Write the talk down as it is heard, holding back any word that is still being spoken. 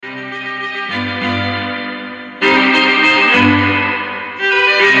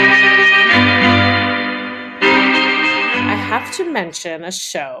mention a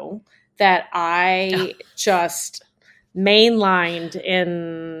show that I just mainlined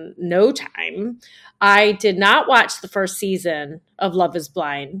in no time. I did not watch the first season of Love is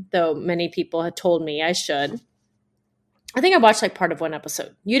Blind, though many people had told me I should. I think I watched like part of one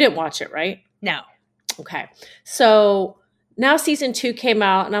episode. You didn't watch it, right? No. Okay. So now season 2 came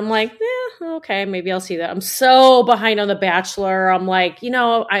out and I'm like, okay, maybe I'll see that. I'm so behind on The Bachelor. I'm like, I'm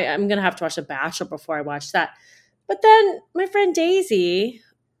going to have to watch The Bachelor before I watch that. But then my friend Daisy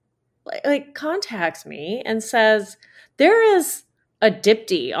like contacts me and says, there is a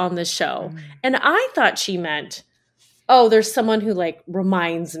Dipti on the show. And I thought she meant, oh, there's someone who like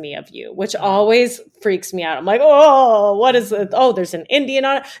reminds me of you, which always freaks me out. I'm like, oh, what is it? Oh, there's an Indian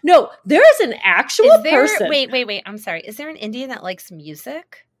on it. No, there's an actual person. Wait. I'm sorry. Is there an Indian that likes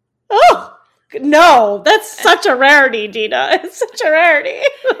music? Oh, no, that's such a rarity, Dina. It's such a rarity.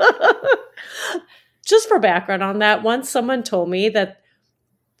 Just for background on that, once someone told me that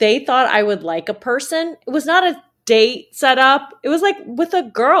they thought I would like a person. It was not a date set up. It was like with a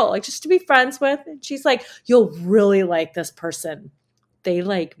girl, like just to be friends with. And she's like, you'll really like this person. They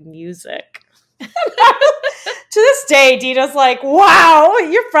like music. To this day, Dina's like, wow,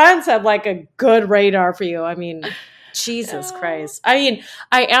 your friends have like a good radar for you. I mean, Jesus Christ. I mean,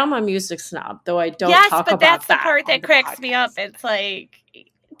 I am a music snob, though I don't talk about that. Yes, but that's the part that cracks me up. It's like,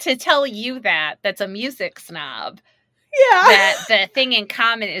 to tell you that's a music snob. Yeah. That the thing in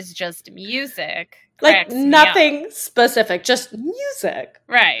common is just music. Like nothing specific, just music.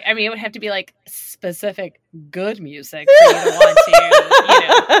 Right. I mean, it would have to be like specific good music for you to want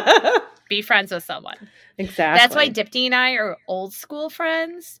to, be friends with someone. Exactly. That's why Dipti and I are old school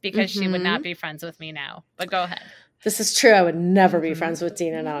friends, because she would not be friends with me now. But go ahead. This is true. I would never be friends with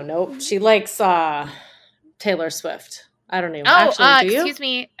Dina now. Nope. She likes Taylor Swift. I don't even. Actually, do you? Excuse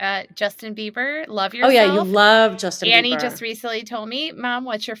me, Justin Bieber, Love Yourself. Oh, yeah, you love Justin Bieber. Annie just recently told me, Mom,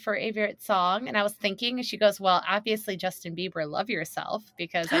 what's your favorite song? And I was thinking, and she goes, well, obviously Justin Bieber, Love Yourself,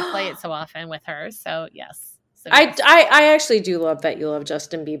 because I play it so often with her. So, yes. I actually do love that you love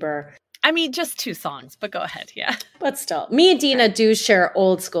Justin Bieber. I mean, just 2 songs, but go ahead. Yeah. But still, me and Dina do share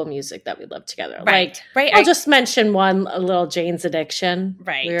old school music that we love together. Right. I'll just mention one, a little Jane's Addiction.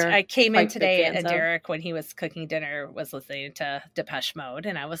 Right. I came in today and Derek, when he was cooking dinner, was listening to Depeche Mode.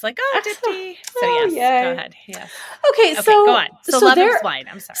 And I was like, oh, Dipti. So yes, go ahead. Yeah. Okay, so go on. So Love is Blind.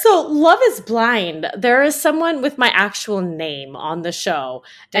 I'm sorry. So Love is Blind. There is someone with my actual name on the show.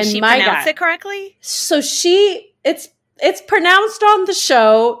 Does she pronounce it correctly? So it's pronounced on the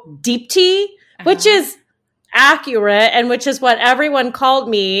show Deepti, which is accurate, and which is what everyone called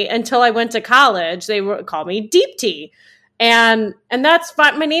me until I went to college. They would call me Deepti. And that's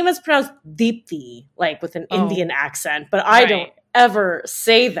fine. My name is pronounced Deepti, like with an Indian accent, but I don't ever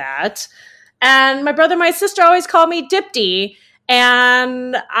say that. And my brother and my sister always call me Dipti.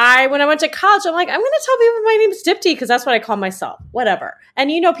 And when I went to college, I'm like, I'm going to tell people my name is Dipti because that's what I call myself. Whatever. And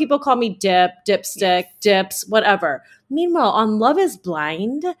people call me Dip, Dipstick, Dips, whatever. Meanwhile, on Love is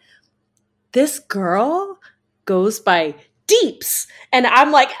Blind, this girl goes by Deeps. And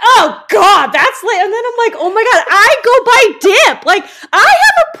I'm like, oh God, that's late. And then I'm like, oh my God, I go by Dip. Like, I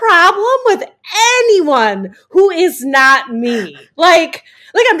have a problem with anyone who is not me. Like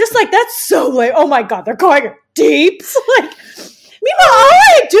I'm just like, that's so late. Oh my God, they're calling her Deeps. Like, meanwhile, all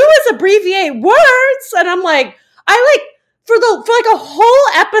I do is abbreviate words. And I'm like, for like a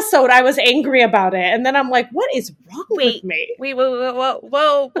whole episode, I was angry about it. And then I'm like, what is wrong with me? Wait,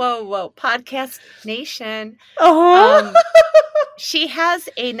 whoa. Podcast Nation. She has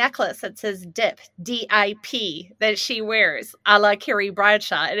a necklace that says Dip, D-I-P, that she wears a la Carrie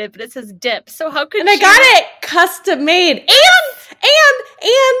Bradshaw. But it says Dip. So how could I got it custom made. And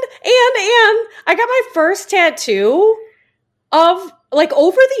I got my first tattoo of like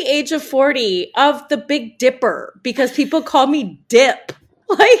over the age of 40 of the Big Dipper because people call me Dip.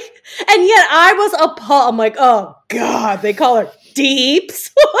 Like, and yet I was appalled. I'm like, oh God, they call her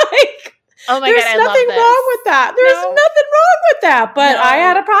Deeps. Like, oh my there's God, nothing wrong with that. There's nothing wrong with that, but I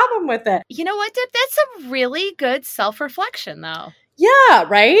had a problem with it. You know what, Dip? That's a really good self-reflection though. Yeah,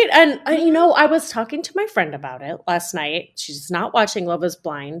 right? And, I was talking to my friend about it last night. She's not watching Love is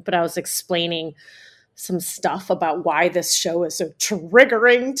Blind, but I was explaining some stuff about why this show is so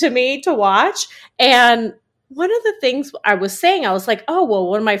triggering to me to watch. And one of the things I was saying, I was like, oh, well,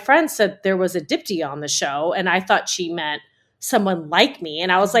 one of my friends said there was a Dipti on the show, and I thought she meant someone like me.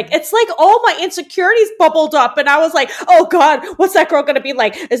 And I was like, it's like all my insecurities bubbled up. And I was like, oh God, what's that girl going to be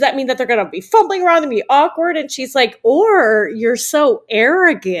like? Does that mean that they're going to be fumbling around and be awkward? And she's like, or you're so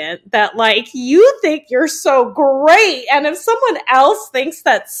arrogant that like you think you're so great. And if someone else thinks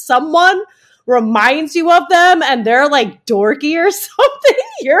that someone reminds you of them and they're like dorky or something,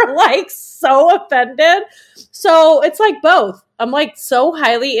 you're like so offended. So it's like both. I'm like so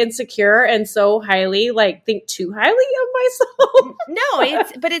highly insecure and so highly like think too highly of myself. No,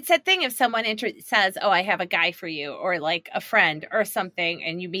 it's that thing if someone says, "Oh, I have a guy for you," or like a friend or something,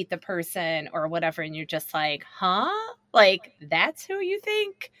 and you meet the person or whatever, and you're just like, "Huh? Like that's who you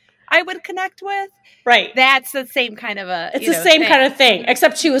think I would connect with?" Right. That's the same kind of a. It's the same kind of thing,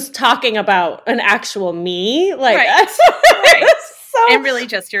 except she was talking about an actual me, like right. right. So, and really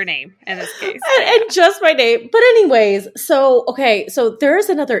just your name in this case. And just my name. But anyways, so there's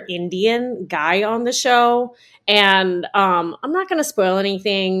another Indian guy on the show. And I'm not going to spoil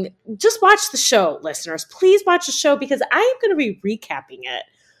anything. Just watch the show, listeners. Please watch the show because I am going to be recapping it,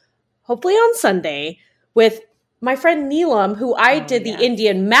 hopefully on Sunday, with my friend Neelam, who I did the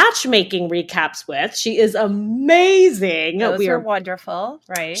Indian matchmaking recaps with. She is amazing. Those are wonderful,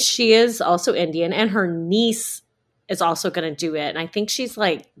 right? She is also Indian, and her niece is also going to do it. And I think she's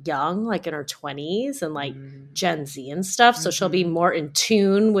like young, like in her 20s and like Gen Z and stuff. So she'll be more in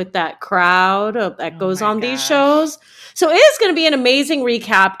tune with that crowd that goes on these shows. So it is going to be an amazing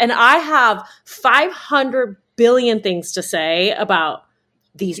recap. And I have 500 billion things to say about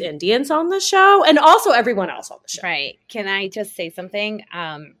these Indians on the show and also everyone else on the show. Right. Can I just say something?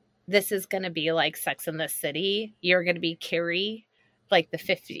 This is going to be like Sex in the City. You're going to be Carrie. Like the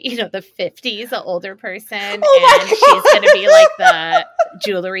 50s, the older person. And she's going to be like the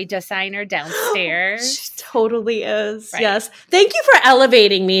jewelry designer downstairs. She totally is. Right. Yes. Thank you for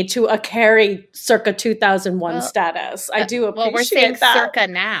elevating me to a Carrie circa 2001 status. I do appreciate well, we're saying that. Circa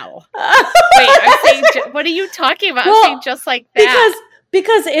now. Wait, I'm saying, what are you talking about? I'm saying just like that.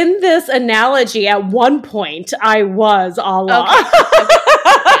 Because in this analogy, at one point, I was Allah. Okay.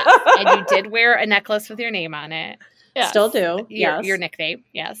 Yes. And you did wear a necklace with your name on it. Yes. Still do. Your nickname.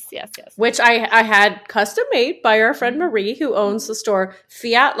 Yes. Which I had custom made by our friend Marie, who owns the store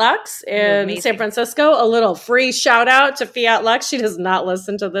Fiat Lux in San Francisco. A little free shout out to Fiat Lux. She does not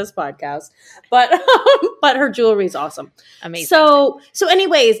listen to this podcast, but her jewelry is awesome. Amazing. So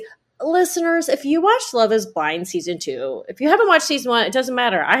anyways, listeners, if you watched Love is Blind season 2, if you haven't watched season 1, it doesn't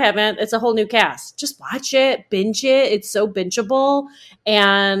matter. I haven't. It's a whole new cast. Just watch it, binge it. It's so bingeable,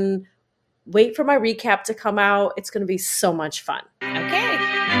 and wait for my recap to come out. It's going to be so much fun. Okay.